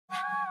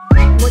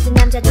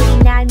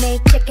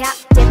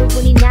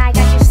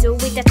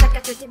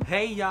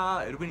Hey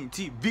y'all,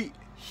 EdwinyTV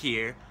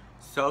here.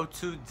 So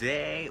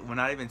today, well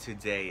not even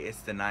today,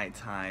 it's the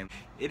nighttime.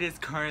 It is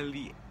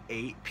currently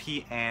 8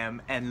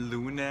 p.m. and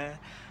LOONA,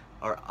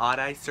 or Odd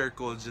Eye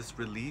Circle, just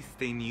released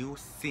a new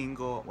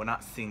single, well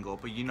not single,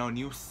 but you know,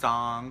 new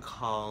song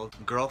called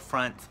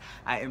Girlfront.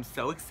 I am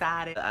so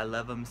excited. I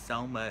love them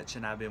so much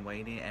and I've been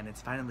waiting and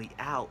it's finally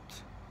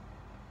out.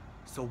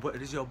 So what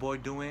is your boy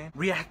doing?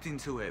 Reacting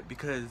to it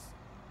because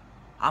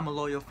I'm a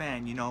loyal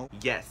fan, you know?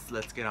 Yes,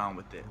 let's get on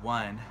with it.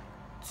 1,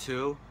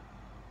 2,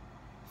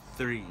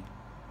 3.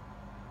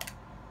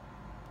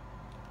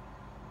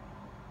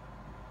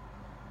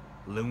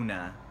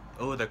 LOONA.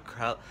 Oh, the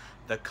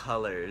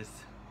colors.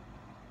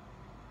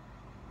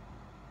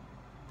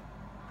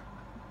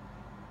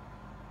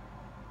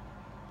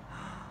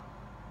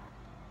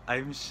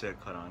 I'm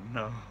shook. Hold on.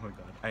 No, oh my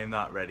god. I am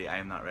not ready. I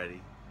am not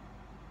ready.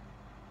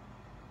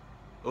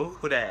 Oh,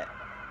 who that?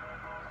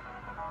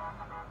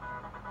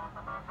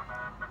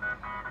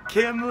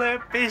 Kim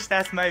Lipfish,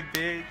 that's my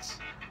bitch.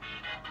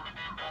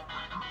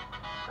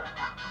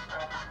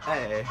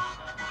 Hey.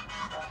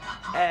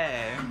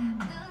 Hey.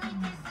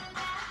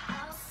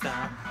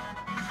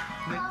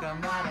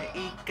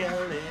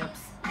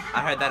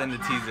 I heard that in the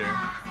teaser.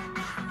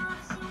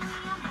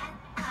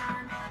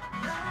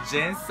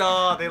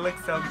 Jinso, they look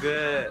so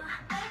good.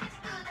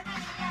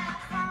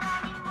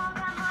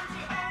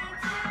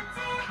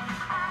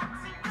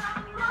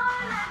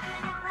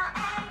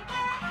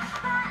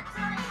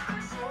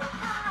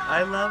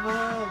 I love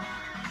them.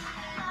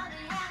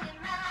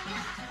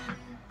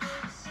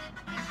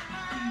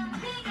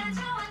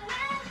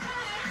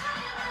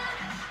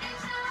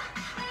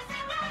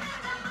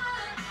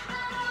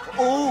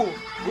 Oh,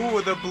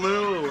 ooh, the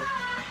blue,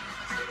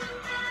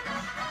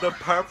 the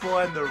purple,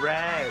 and the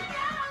red.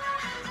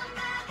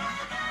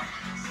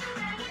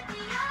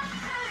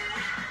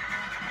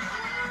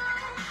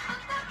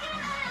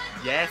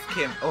 Yes,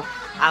 Kim. Oh,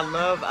 I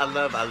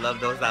love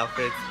those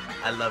outfits.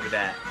 I love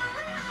that.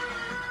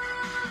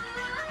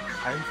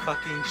 I'm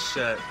fucking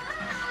shook.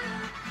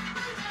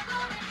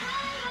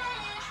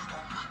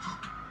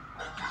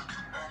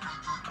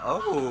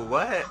 Oh,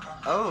 what?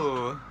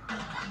 Oh.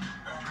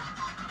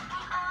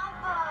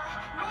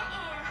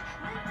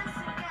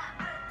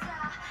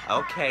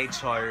 Okay,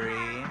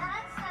 Chori.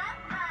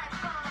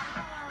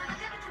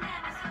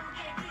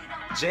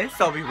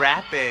 Jinso be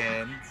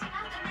rapping.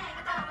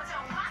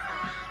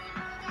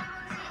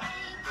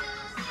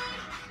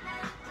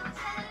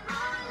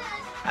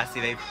 I see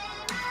they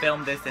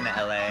filmed this in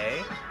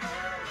LA.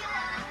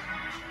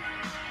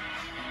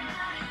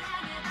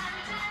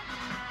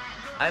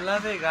 I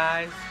love it,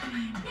 guys.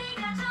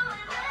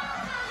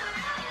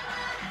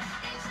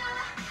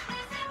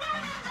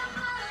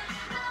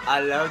 I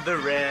love the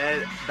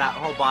red, that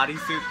whole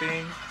bodysuit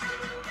thing.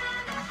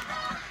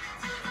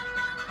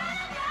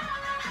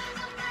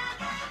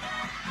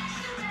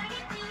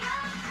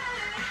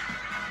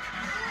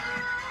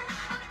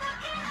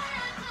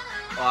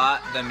 Oh,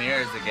 the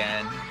mirrors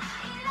again.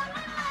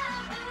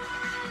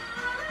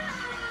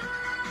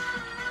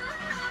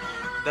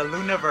 The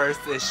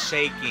Looniverse is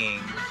shaking.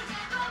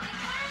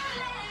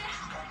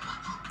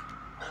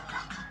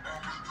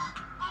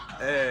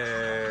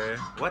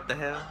 What the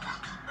hell?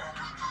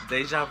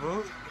 Deja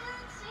vu?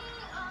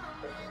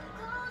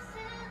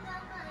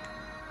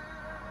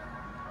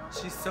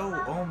 She's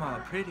so, oh my,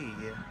 pretty.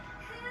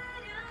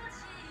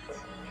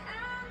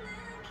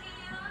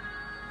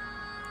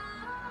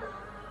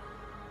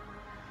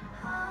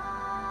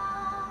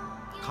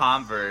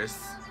 Converse.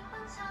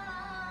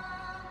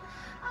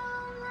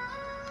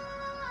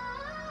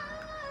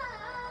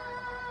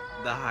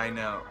 The high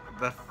note.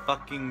 The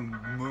fucking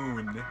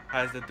moon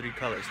has the 3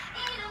 colors.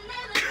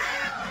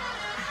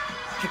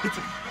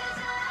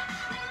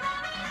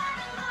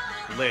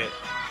 Lit.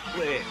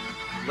 Lit.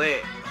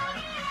 Lit.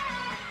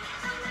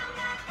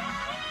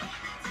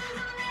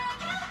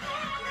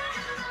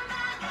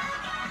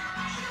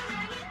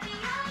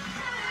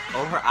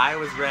 Oh, her eye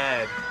was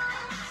red.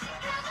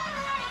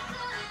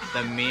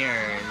 The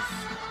mirrors.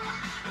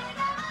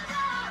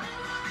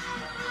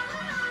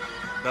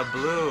 The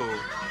blue.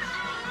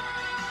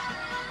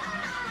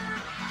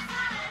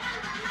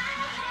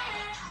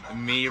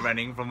 Me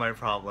running from my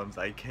problems.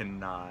 I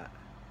cannot.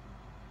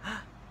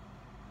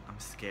 I'm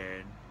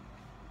scared.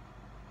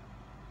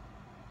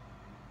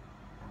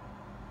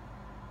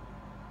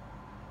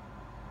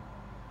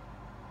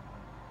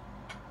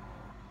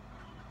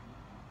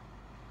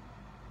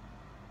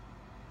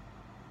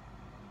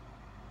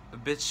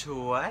 Bitch,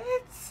 what?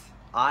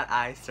 Odd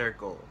Eye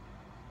Circle.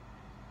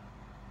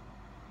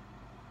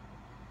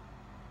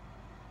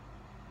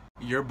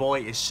 Your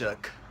boy is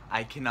shook.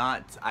 I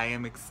cannot. I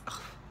am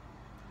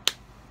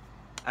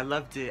I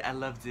loved it. I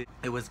loved it.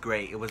 It was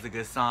great. It was a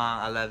good song.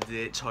 I loved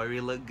it.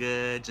 Chori looked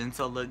good.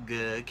 Jinso looked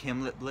good.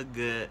 Kim Lip looked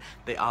good.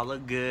 They all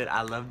look good.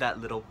 I love that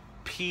little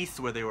piece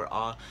where they were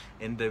all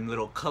in them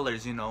little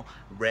colors, you know,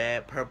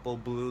 red, purple,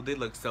 blue. They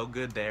look so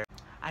good there.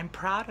 I'm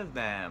proud of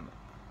them.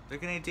 They're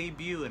gonna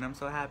debut, and I'm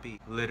so happy.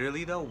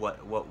 Literally though,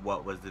 what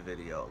was the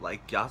video?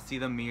 Like, y'all see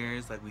the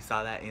mirrors, like we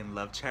saw that in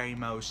Love Cherry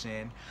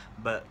Motion,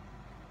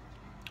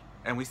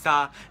 and we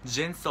saw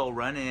Jinsol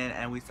running,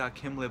 and we saw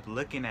Kim Lip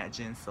looking at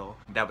Jinsol.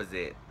 That was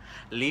it.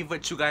 Leave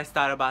what you guys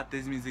thought about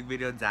this music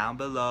video down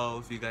below.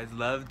 If you guys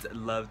loved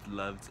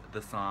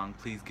the song,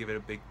 please give it a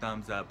big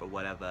thumbs up or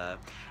whatever.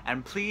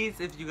 And please,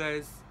 if you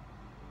guys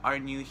are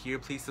new here,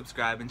 please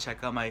subscribe and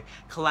check out my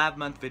collab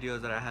month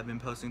videos that I have been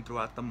posting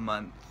throughout the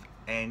month.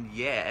 And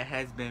yeah, it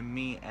has been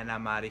me, and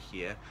I'm out of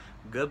here.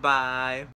 Goodbye.